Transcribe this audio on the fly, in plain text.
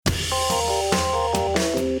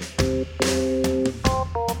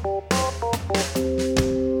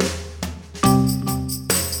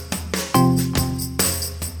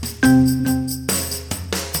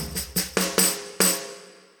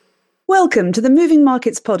Welcome to the Moving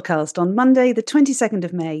Markets podcast on Monday, the 22nd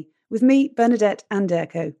of May, with me, Bernadette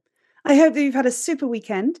Anderko. I hope that you've had a super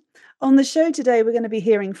weekend. On the show today, we're going to be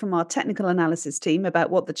hearing from our technical analysis team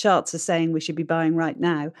about what the charts are saying we should be buying right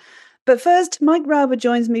now. But first, Mike Rauber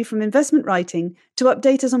joins me from Investment Writing to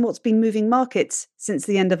update us on what's been moving markets since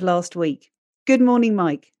the end of last week. Good morning,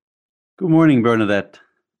 Mike. Good morning, Bernadette.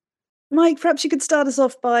 Mike, perhaps you could start us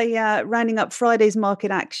off by rounding up Friday's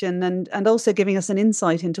market action and also giving us an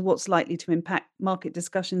insight into what's likely to impact market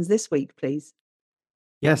discussions this week, please.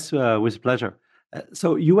 Yes, with pleasure.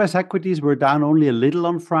 So U.S. equities were down only a little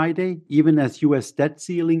on Friday, even as U.S. debt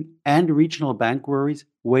ceiling and regional bank worries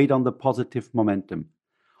weighed on the positive momentum.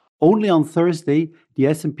 Only on Thursday, the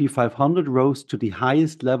S&P 500 rose to the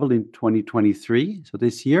highest level in 2023, so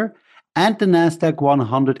this year, and the Nasdaq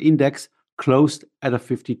 100 index closed at a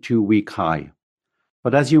 52-week high.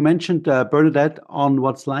 But as you mentioned, Bernadette, on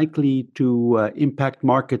what's likely to impact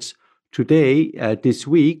markets today, this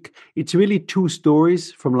week, it's really two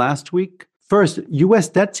stories from last week. First, U.S.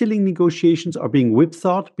 debt ceiling negotiations are being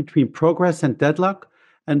whipsawed between progress and deadlock,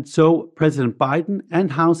 and so President Biden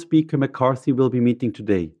and House Speaker McCarthy will be meeting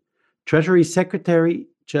today. Treasury Secretary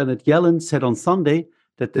Janet Yellen said on Sunday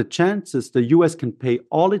that the chances the U.S. can pay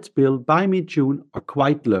all its bill by mid-June are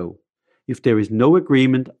quite low if there is no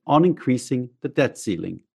agreement on increasing the debt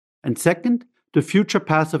ceiling. And second, the future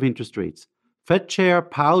path of interest rates. Fed Chair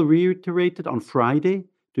Powell reiterated on Friday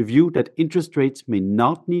the view that interest rates may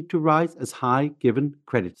not need to rise as high given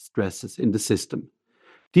credit stresses in the system.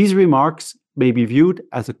 These remarks may be viewed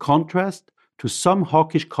as a contrast to some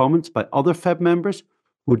hawkish comments by other Fed members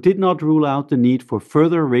who did not rule out the need for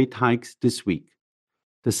further rate hikes this week.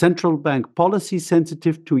 The central bank policy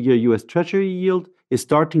sensitive to your U.S. Treasury yield is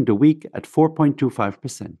starting the week at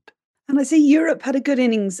 4.25%. And I see Europe had a good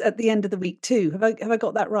innings at the end of the week too. Have I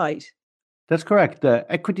got that right? That's correct.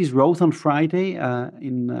 Equities rose on Friday,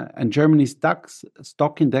 and Germany's DAX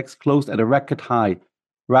stock index closed at a record high,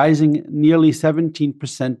 rising nearly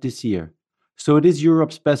 17% this year. So it is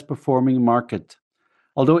Europe's best performing market.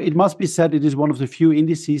 Although it must be said it is one of the few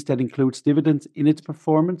indices that includes dividends in its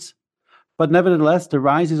performance. But nevertheless, the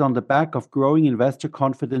rise is on the back of growing investor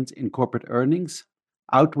confidence in corporate earnings,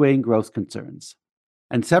 outweighing growth concerns.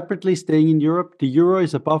 And separately, staying in Europe, the euro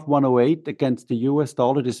is above 108 against the US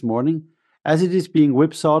dollar this morning, as it is being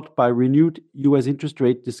whipsawed by renewed US interest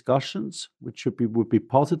rate discussions, which would be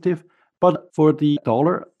positive, but for the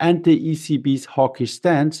dollar, and the ECB's hawkish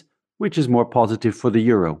stance, which is more positive for the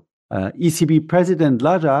euro. ECB President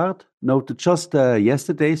Lagarde noted just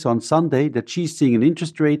yesterday, so on Sunday, that she's seeing an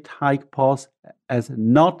interest rate hike pause as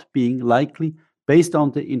not being likely based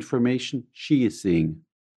on the information she is seeing.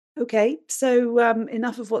 Okay, so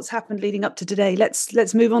enough of what's happened leading up to today.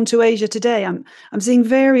 Let's move on to Asia today. I'm seeing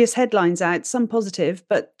various headlines out, some positive,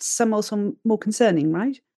 but some also more concerning,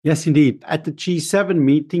 right? Yes, indeed. At the G7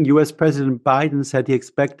 meeting, US President Biden said he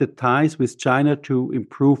expected ties with China to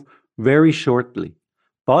improve very shortly.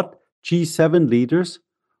 But G7 leaders,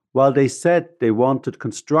 while they said they wanted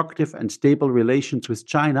constructive and stable relations with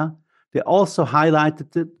China, they also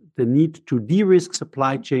highlighted the need to de-risk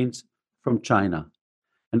supply chains from China.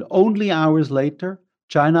 And only hours later,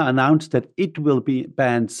 China announced that it will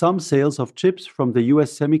ban some sales of chips from the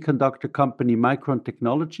US semiconductor company Micron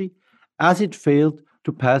Technology, as it failed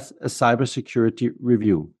to pass a cybersecurity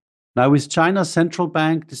review. Now, with China's central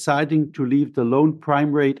bank deciding to leave the loan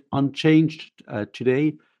prime rate unchanged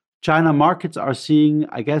today, China markets are seeing,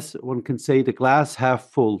 I guess one can say, the glass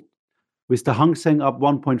half full, with the Hang Seng up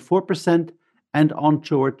 1.4% and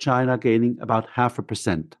onshore China gaining about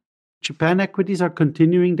 0.5%. Japan equities are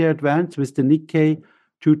continuing their advance, with the Nikkei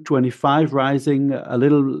 225 rising a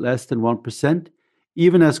little less than 1%,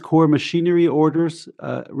 even as core machinery orders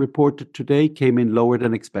reported today came in lower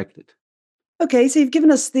than expected. Okay, so you've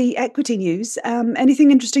given us the equity news.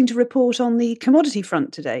 Anything interesting to report on the commodity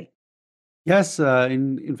front today? Yes,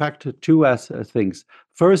 in fact, two things.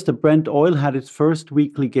 First, the Brent oil had its first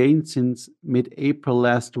weekly gain since mid-April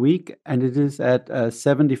last week, and it is at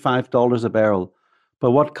 $75 a barrel.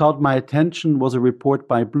 But what caught my attention was a report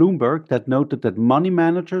by Bloomberg that noted that money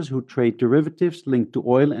managers who trade derivatives linked to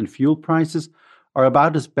oil and fuel prices are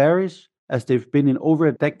about as bearish as they've been in over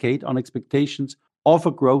a decade on expectations of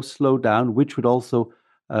a growth slowdown, which would also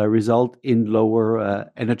result in lower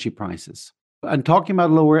energy prices. And talking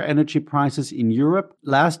about lower energy prices in Europe,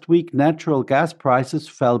 last week natural gas prices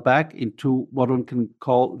fell back into what one can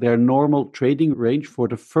call their normal trading range for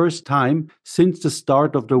the first time since the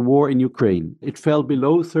start of the war in Ukraine. It fell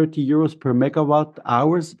below 30 euros per megawatt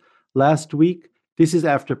hours last week. This is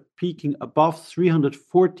after peaking above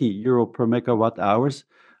 340 euro per megawatt hours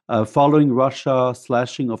following Russia's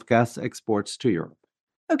slashing of gas exports to Europe.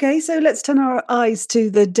 Okay, so let's turn our eyes to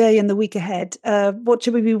the day and the week ahead. What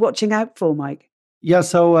should we be watching out for, Mike? Yeah,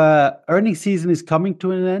 so earnings season is coming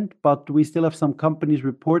to an end, but we still have some companies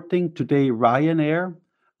reporting. Today, Ryanair,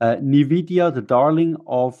 NVIDIA, the darling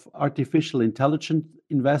of artificial intelligence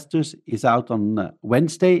investors, is out on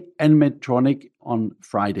Wednesday, and Medtronic on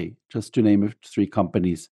Friday, just to name 3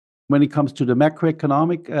 companies. When it comes to the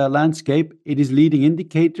macroeconomic landscape, it is leading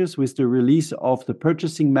indicators with the release of the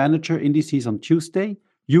Purchasing Manager indices on Tuesday,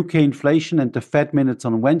 UK inflation and the Fed minutes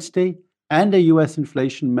on Wednesday, and a US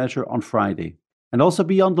inflation measure on Friday. And also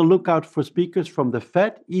be on the lookout for speakers from the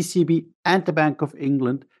Fed, ECB, and the Bank of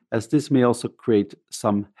England, as this may also create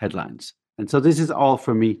some headlines. And so this is all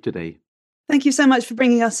from me today. Thank you so much for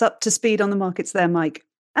bringing us up to speed on the markets there, Mike.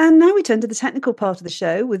 And now we turn to the technical part of the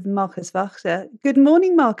show with Markus Wachter. Good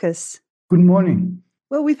morning, Markus. Good morning.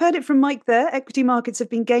 Well, we've heard it from Mike there. Equity markets have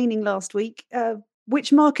been gaining last week.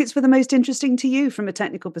 Which markets were the most interesting to you from a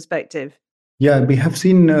technical perspective? Yeah, we have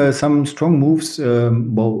seen some strong moves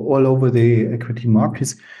all over the equity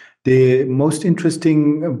markets. The most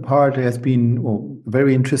interesting part has been, or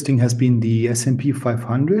very interesting, has been the S&P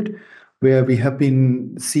 500, where we have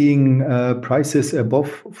been seeing prices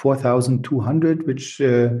above 4,200, which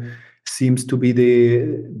seems to be the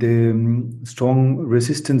strong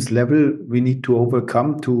resistance level we need to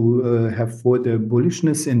overcome to have further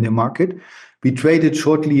bullishness in the market. We traded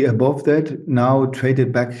shortly above that, now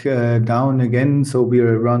traded back down again. So we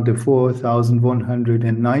are around the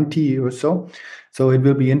 4,190 or so. So it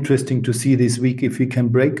will be interesting to see this week if we can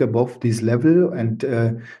break above this level and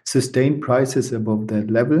sustain prices above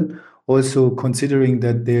that level. Also considering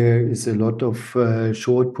that there is a lot of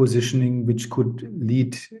short positioning, which could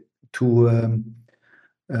lead to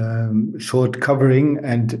short covering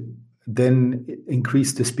and then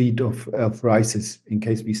increase the speed of rises in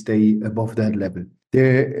case we stay above that level.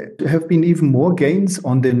 There have been even more gains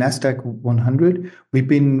on the Nasdaq 100. We've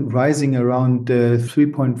been rising around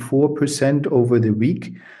 3.4% over the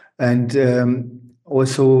week, and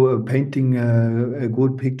also painting a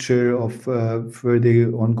good picture of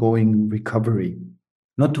further ongoing recovery.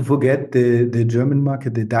 Not to forget the German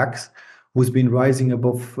market, the DAX, who's been rising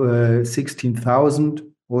above 16,000.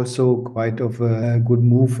 Also quite of a good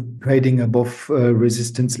move, trading above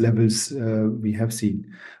resistance levels we have seen.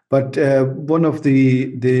 But one of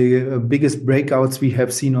the biggest breakouts we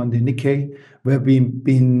have seen on the Nikkei, where we've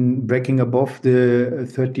been breaking above the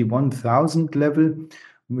 31,000 level.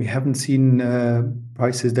 We haven't seen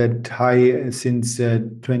prices that high since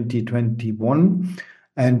 2021.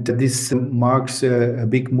 And this marks a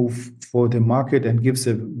big move for the market and gives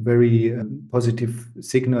a very positive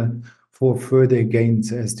signal for further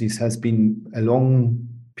gains, as this has been a long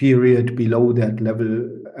period below that level,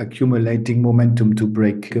 accumulating momentum to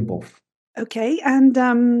break above. Okay, and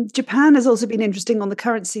Japan has also been interesting on the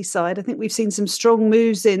currency side. I think we've seen some strong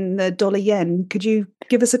moves in the dollar yen. Could you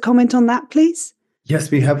give us a comment on that, please?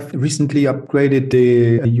 Yes, we have recently upgraded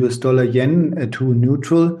the US dollar yen to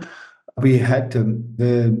neutral. We had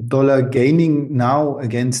the dollar gaining now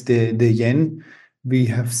against the yen. We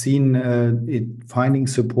have seen it finding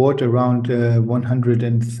support around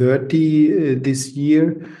 130 this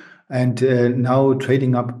year, and now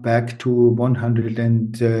trading up back to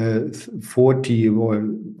 140 or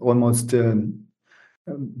almost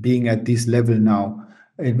being at this level now.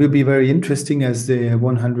 It will be very interesting as the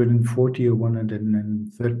 140 or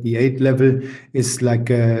 138 level is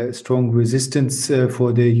like a strong resistance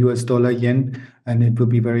for the US dollar yen. And it will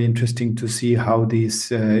be very interesting to see how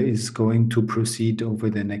this is going to proceed over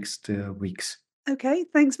the next weeks. Okay,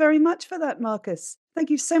 thanks very much for that, Markus. Thank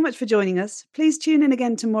you so much for joining us. Please tune in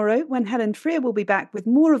again tomorrow when Helen Freer will be back with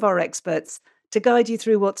more of our experts to guide you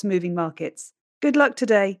through what's moving markets. Good luck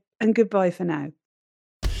today and goodbye for now.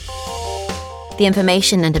 The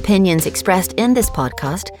information and opinions expressed in this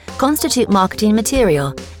podcast constitute marketing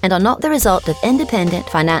material and are not the result of independent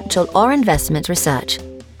financial or investment research.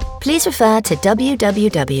 Please refer to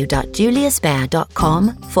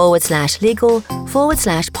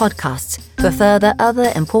www.juliusbaer.com/legal/podcasts for further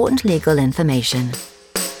other important legal information.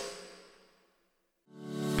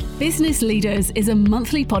 Business Leaders is a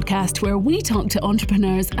monthly podcast where we talk to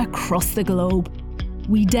entrepreneurs across the globe.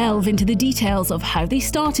 We delve into the details of how they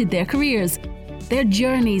started their careers, their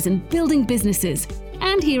journeys in building businesses,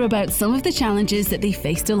 and hear about some of the challenges that they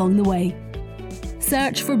faced along the way.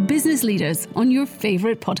 Search for Business Leaders on your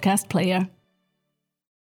favourite podcast player.